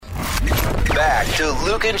back to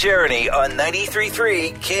Luke and Jeremy on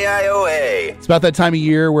 93.3 KIOA. It's about that time of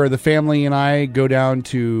year where the family and I go down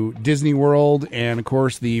to Disney World, and of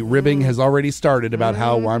course the ribbing has already started about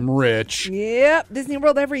how I'm rich. Yep, Disney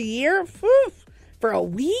World every year? Whew. For a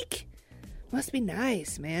week? Must be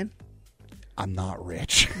nice, man. I'm not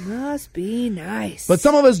rich. Must be nice. But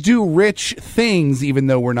some of us do rich things even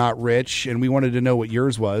though we're not rich, and we wanted to know what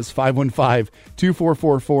yours was.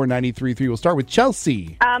 515-244-4933. We'll start with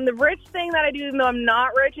Chelsea. The rich thing that I do, even though I'm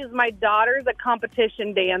not rich, is my daughter's a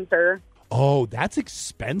competition dancer. Oh, that's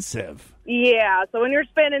expensive. Yeah, so when you're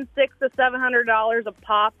spending $600 to $700 a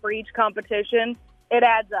pop for each competition, it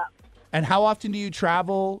adds up. And how often do you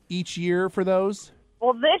travel each year for those?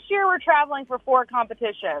 Well, this year we're traveling for 4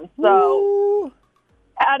 competitions, so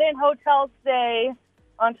add in hotel stay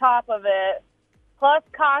on top of it, plus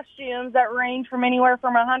costumes that range from anywhere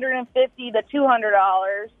from $150 to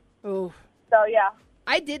 $200. Ooh. So, yeah.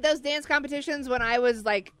 I did those dance competitions when I was,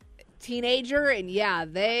 like, teenager, and, yeah,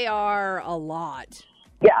 they are a lot.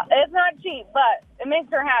 Yeah, it's not cheap, but it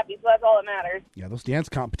makes her happy, so that's all that matters. Yeah, those dance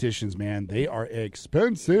competitions, man, they are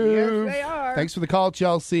expensive. Yes, they are. Thanks for the call,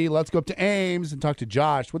 Chelsea. Let's go up to Ames and talk to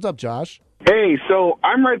Josh. What's up, Josh? Hey, so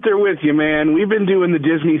I'm right there with you, man. We've been doing the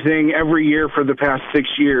Disney thing every year for the past 6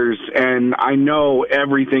 years, and I know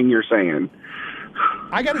everything you're saying.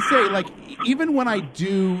 I got to say, like, even when I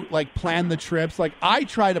do, like, plan the trips, like, I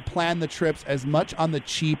try to plan the trips as much on the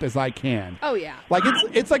cheap as I can. Oh, yeah. Like,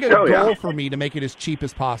 it's like a goal for me to make it as cheap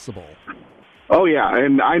as possible. Oh, yeah,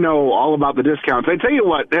 and I know all about the discounts. I tell you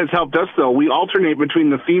what has helped us, though. We alternate between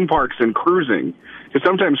the theme parks and cruising, because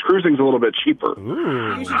sometimes cruising's a little bit cheaper.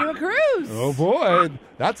 Ooh. You should do a cruise. Oh, boy.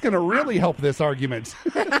 That's going to really help this argument.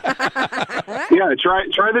 Yeah,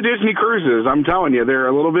 try the Disney cruises. I'm telling you, they're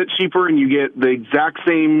a little bit cheaper, and you get the exact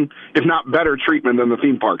same, if not better, treatment than the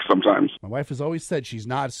theme parks sometimes. My wife has always said she's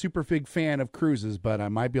not a super big fan of cruises, but I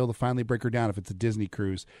might be able to finally break her down if it's a Disney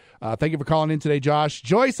cruise. Thank you for calling in today, Josh.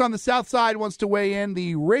 Joyce on the South Side wants to weigh in.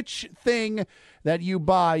 The rich thing that you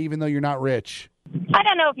buy, even though you're not rich. I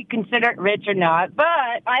don't know if you consider it rich or not, but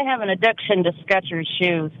I have an addiction to Skechers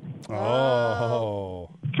shoes. Oh.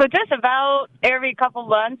 So just about every couple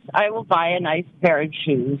months, I will buy a nice pair of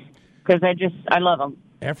shoes because I love them.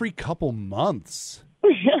 Every couple months? 2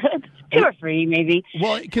 or 3, maybe.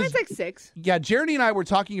 Well, because It's like 6. Yeah, Jeremy and I were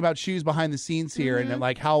talking about shoes behind the scenes here, and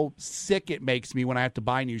like how sick it makes me when I have to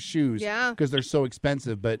buy new shoes. Yeah. Because they're so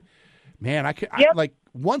expensive. But man, I like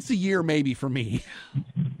once a year maybe for me.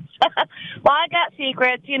 Well, I got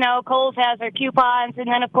secrets. You know, Kohl's has their coupons, and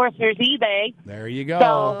then, of course, there's eBay. There you go. So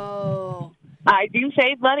Oh. I do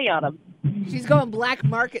save money on them. She's going black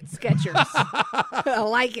market Skechers. I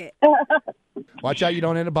like it. Watch out you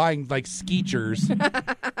don't end up buying like Skechers.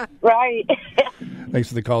 Right. Thanks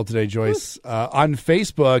for the call today, Joyce. On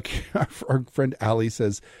Facebook, our friend Allie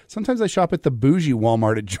says, sometimes I shop at the bougie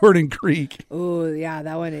Walmart at Jordan Creek. Oh, yeah,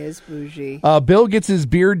 that one is bougie. Bill gets his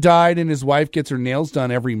beard dyed and his wife gets her nails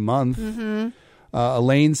done every month.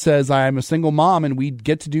 Elaine says, I am a single mom and we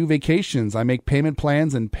get to do vacations. I make payment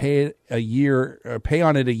plans and pay on it a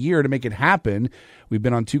year to make it happen. We've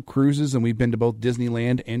been on 2 cruises and we've been to both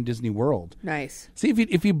Disneyland and Disney World. Nice. See,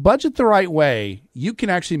 if you budget the right way, you can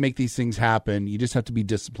actually make these things happen. You just have to be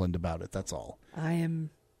disciplined about it. That's all. I am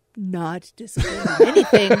not disciplined in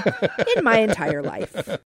anything in my entire life.